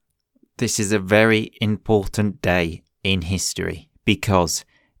This is a very important day in history because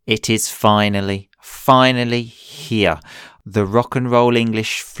it is finally here. The Rock and Roll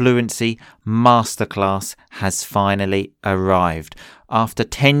English Fluency Masterclass has finally arrived. After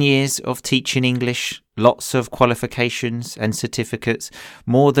 10 years of teaching English, lots of qualifications and certificates,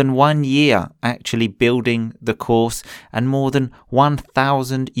 more than 1 year actually building the course, and more than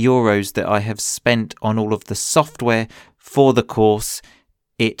 €1,000 that I have spent on all of the software for the course,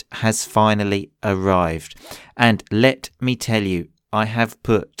 it has finally arrived. And let me tell you, I have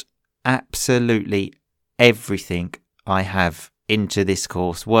put absolutely everything I have into this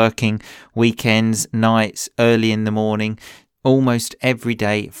course, working weekends, nights, early in the morning, almost every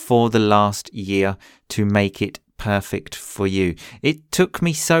day for the last year to make it perfect for you. It took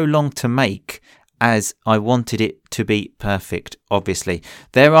me so long to make as I wanted it to be perfect, obviously.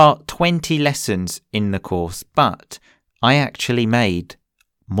 There are 20 lessons in the course, but I actually made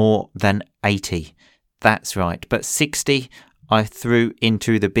more than 80. That's right, but 60 I threw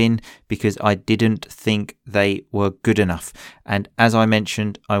into the bin because I didn't think they were good enough. And as I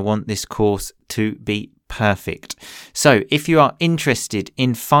mentioned, I want this course to be perfect. So if you are interested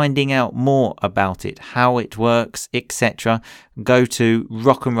in finding out more about it, how it works, etc., go to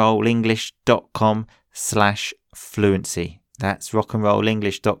rockandrollenglish.com/fluency. That's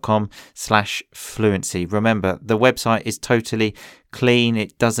rockandrollenglish.com/fluency. Remember, the website is totally clean.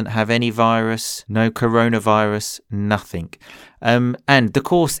 It doesn't have any virus, no coronavirus, nothing. And the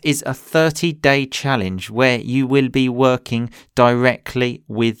course is a 30-day challenge where you will be working directly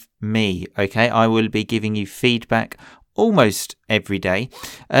with me. Okay, I will be giving you feedback almost every day.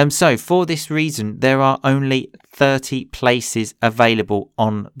 So for this reason, there are only 30 places available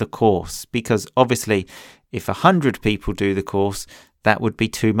on the course, because obviously if 100 people do the course, that would be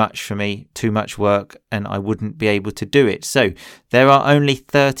too much for me, too much work, and I wouldn't be able to do it. So there are only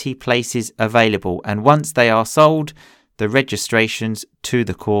 30 places available, and once they are sold, the registrations to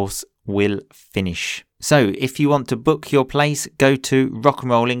the course will finish. So if you want to book your place, go to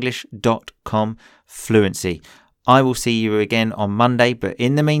rockandrollenglish.com/fluency. I will see you again on Monday, but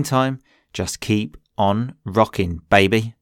in the meantime, just keep on rocking, baby.